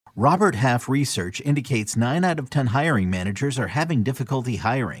Robert Half research indicates 9 out of 10 hiring managers are having difficulty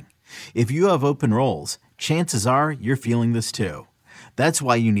hiring. If you have open roles, chances are you're feeling this too. That's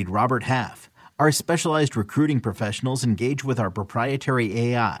why you need Robert Half. Our specialized recruiting professionals engage with our proprietary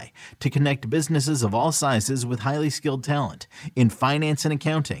AI to connect businesses of all sizes with highly skilled talent in finance and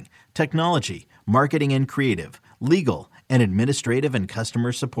accounting, technology, marketing and creative, legal, and administrative and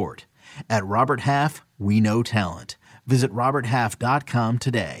customer support. At Robert Half, we know talent. Visit roberthalf.com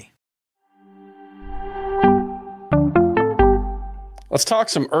today. Let's talk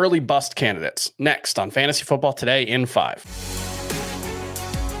some early bust candidates next on Fantasy Football Today in 5.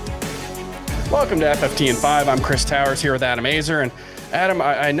 Welcome to FFT in 5. I'm Chris Towers here with Adam Azer. And Adam,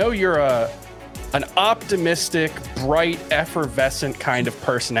 I know you're an optimistic, bright, effervescent kind of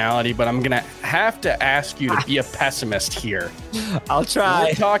personality, but I'm going to have to ask you to be a pessimist here. I'll try.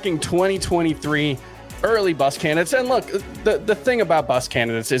 We're talking 2023 early bust candidates. And look, the thing about bust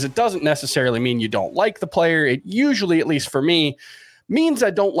candidates is it doesn't necessarily mean you don't like the player. It usually, at least for me, means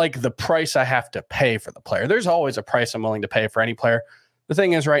I don't like the price I have to pay for the player. There's always a price I'm willing to pay for any player. The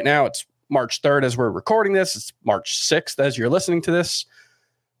thing is, right now, it's March 3rd as we're recording this. It's March 6th as you're listening to this.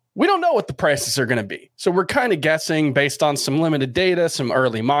 We don't know what the prices are going to be. So we're kind of guessing based on some limited data, some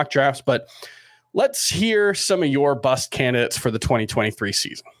early mock drafts, but let's hear some of your bust candidates for the 2023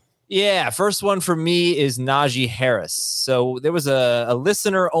 season. Yeah, first one for me is Najee Harris. So there was a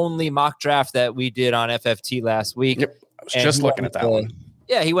listener-only mock draft that we did on FFT last week. Yep, I was just looking at that one.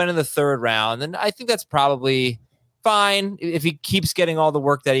 Yeah, he went in the 3rd round, and I think that's probably fine if he keeps getting all the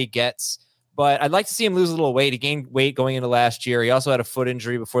work that he gets. But I'd like to see him lose a little weight. He gained weight going into last year. He also had a foot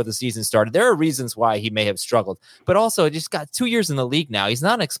injury before the season started. There are reasons why he may have struggled. But also, he just got 2 years in the league now. He's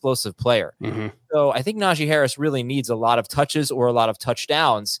not an explosive player. Mm-hmm. So I think Najee Harris really needs a lot of touches or a lot of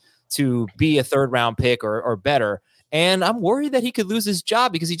touchdowns to be a 3rd-round pick or better. And I'm worried that he could lose his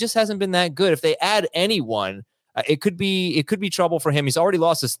job because he just hasn't been that good. If they add anyone, it could be trouble for him. He's already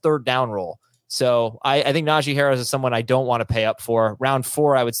lost his 3rd down role. So I think Najee Harris is someone I don't want to pay up for. Round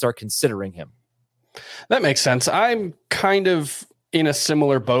 4, I would start considering him. That makes sense. I'm kind of in a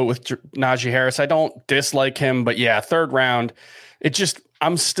similar boat with Najee Harris. I don't dislike him, but yeah, 3rd round,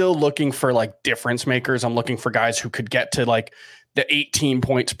 I'm still looking for like difference makers. I'm looking for guys who could get to like the 18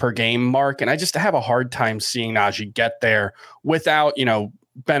 points per game mark. And I just have a hard time seeing Najee get there without,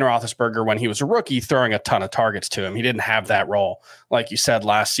 Ben Roethlisberger, when he was a rookie, throwing a ton of targets to him. He didn't have that role, like you said,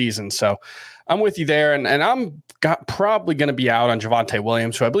 last season. So I'm with you there. And I'm probably going to be out on Javonte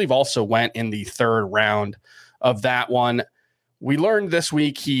Williams, who I believe also went in the 3rd round of that one. We learned this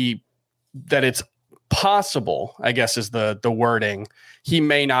week that it's possible, I guess is the wording, he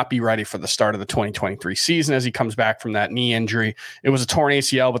may not be ready for the start of the 2023 season as he comes back from that knee injury. It was a torn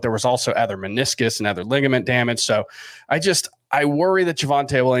ACL, but there was also other meniscus and other ligament damage. So I worry that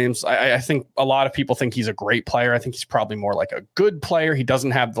Javonte Williams, I think a lot of people think he's a great player. I think he's probably more like a good player. He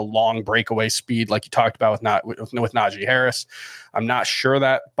doesn't have the long breakaway speed like you talked about with Najee Harris. I'm not sure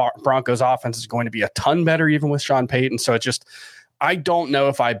that Broncos offense is going to be a ton better even with Sean Payton. So I don't know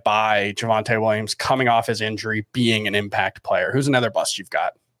if I buy Javonte Williams coming off his injury being an impact player. Who's another bust you've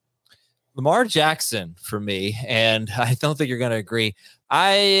got? Lamar Jackson for me, and I don't think you're going to agree.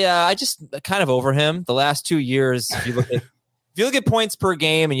 I just kind of over him the last 2 years. If you look at points per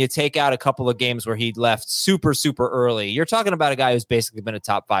game and you take out a couple of games where he left super, super early, you're talking about a guy who's basically been a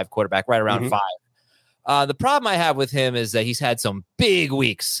top 5 quarterback, right around 5. The problem I have with him is that he's had some big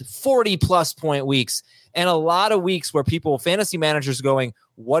weeks, 40-plus point weeks, and a lot of weeks where fantasy managers going,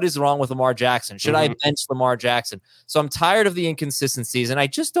 what is wrong with Lamar Jackson? Should I bench Lamar Jackson? So I'm tired of the inconsistencies, and I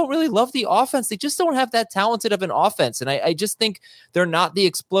just don't really love the offense. They just don't have that talented of an offense, and I just think they're not the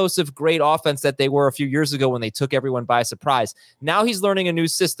explosive, great offense that they were a few years ago when they took everyone by surprise. Now he's learning a new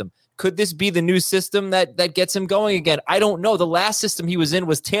system. Could this be the new system that gets him going again? I don't know. The last system he was in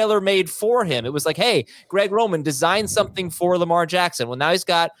was tailor-made for him. It was like, hey, Greg Roman designed something for Lamar Jackson. Well, now he's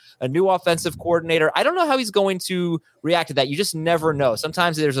got a new offensive coordinator. I don't know how he's going to react to that. You just never know.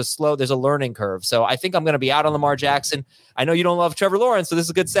 Sometimes there's a learning curve. So I think I'm going to be out on Lamar Jackson. I know you don't love Trevor Lawrence, so this is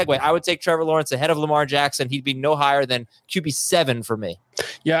a good segue. I would take Trevor Lawrence ahead of Lamar Jackson. He'd be no higher than QB7 for me.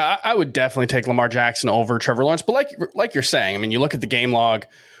 Yeah, I would definitely take Lamar Jackson over Trevor Lawrence. But like you're saying, I mean, you look at the game log,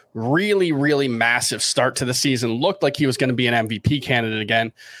 really, really massive start to the season. Looked like he was going to be an MVP candidate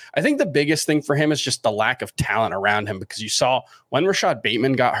again. I think the biggest thing for him is just the lack of talent around him, because you saw when Rashad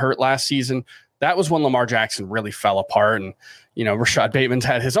Bateman got hurt last season, that was when Lamar Jackson really fell apart. And, Rashad Bateman's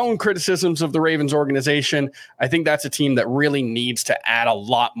had his own criticisms of the Ravens organization. I think that's a team that really needs to add a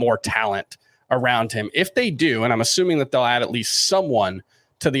lot more talent around him. If they do, and I'm assuming that they'll add at least someone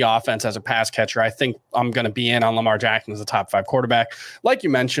to the offense as a pass catcher, I think I'm going to be in on Lamar Jackson as a top 5 quarterback. Like you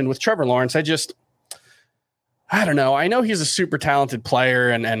mentioned with Trevor Lawrence, I don't know. I know he's a super talented player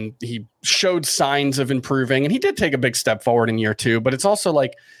and he showed signs of improving, and he did take a big step forward in year 2, but it's also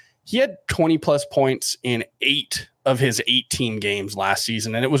like he had 20 plus points in 8 of his 18 games last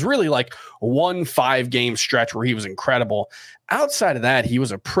season. And it was really like one 5-game stretch where he was incredible. Outside of that, he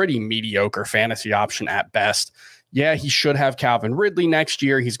was a pretty mediocre fantasy option at best. Yeah, he should have Calvin Ridley next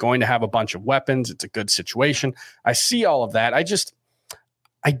year. He's going to have a bunch of weapons. It's a good situation. I see all of that.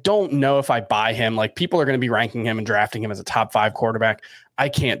 I don't know if I buy him. Like, people are going to be ranking him and drafting him as a top 5 quarterback. I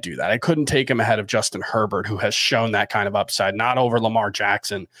can't do that. I couldn't take him ahead of Justin Herbert, who has shown that kind of upside, not over Lamar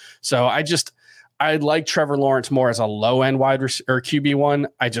Jackson. So I like Trevor Lawrence more as a low-end wide receiver or QB1.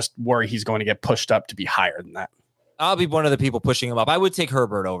 I just worry he's going to get pushed up to be higher than that. I'll be one of the people pushing him up. I would take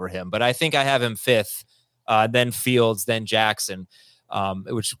Herbert over him, but I think I have him 5th, then Fields, then Jackson,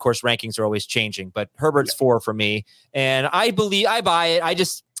 which, of course, rankings are always changing. But Herbert's 4 for me, and I buy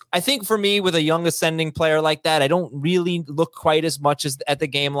it. I think for me, with a young ascending player like that, I don't really look quite as much as at the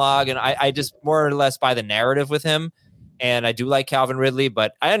game log, and I just more or less buy the narrative with him. And I do like Calvin Ridley,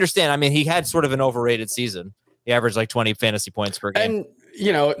 but I understand. I mean, he had sort of an overrated season. He averaged like 20 fantasy points per game. And,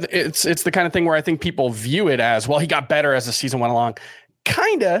 you know, it's the kind of thing where I think people view it as, well, he got better as the season went along.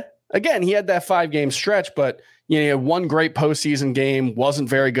 Kinda. Again, he had that 5-game stretch, but he had one great postseason game, wasn't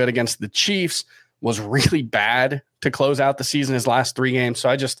very good against the Chiefs, was really bad to close out the season, his last 3 games. So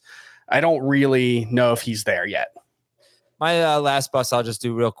I don't really know if he's there yet. My last bust I'll just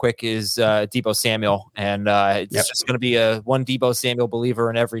do real quick is Deebo Samuel. And it's just going to be a one Deebo Samuel believer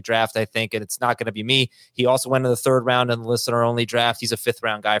in every draft, I think. And it's not going to be me. He also went in the 3rd round in the listener-only draft. He's a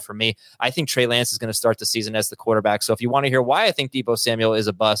 5th-round guy for me. I think Trey Lance is going to start the season as the quarterback. So if you want to hear why I think Deebo Samuel is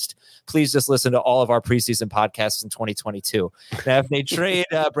a bust, please just listen to all of our preseason podcasts in 2022. Now, if they trade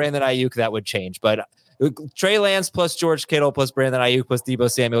Brandon Ayuk, that would change. But Trey Lance plus George Kittle plus Brandon Ayuk plus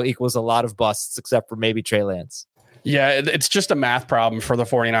Deebo Samuel equals a lot of busts, except for maybe Trey Lance. Yeah, it's just a math problem for the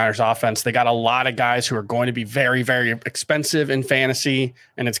 49ers offense. They got a lot of guys who are going to be very, very expensive in fantasy,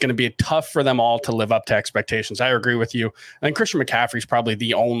 and it's going to be tough for them all to live up to expectations. I agree with you. I think Christian McCaffrey is probably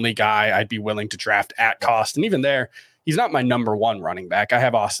the only guy I'd be willing to draft at cost. And even there, he's not my number 1 running back. I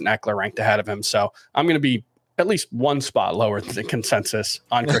have Austin Eckler ranked ahead of him. So I'm going to be at least 1 spot lower than the consensus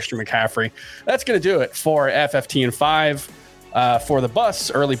on Christian McCaffrey. That's going to do it for FFT and 5. For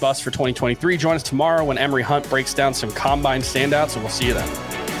the early bus for 2023. Join us tomorrow when Emery Hunt breaks down some combine standouts, and we'll see you then.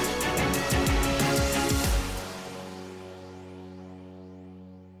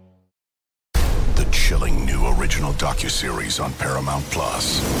 The chilling new original docuseries on Paramount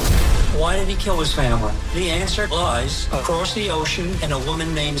Plus. Why did he kill his family? The answer lies across the ocean in a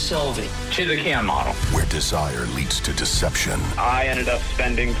woman named Sylvie. She's a CAN model. Where desire leads to deception. I ended up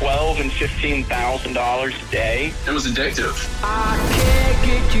spending $12,000 and $15,000 a day. It was addictive. I can't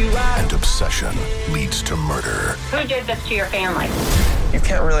get you out. And obsession leads to murder. Who did this to your family? You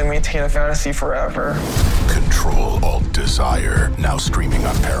can't really maintain a fantasy forever. Control Alt Desire. Now streaming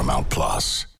on Paramount Plus.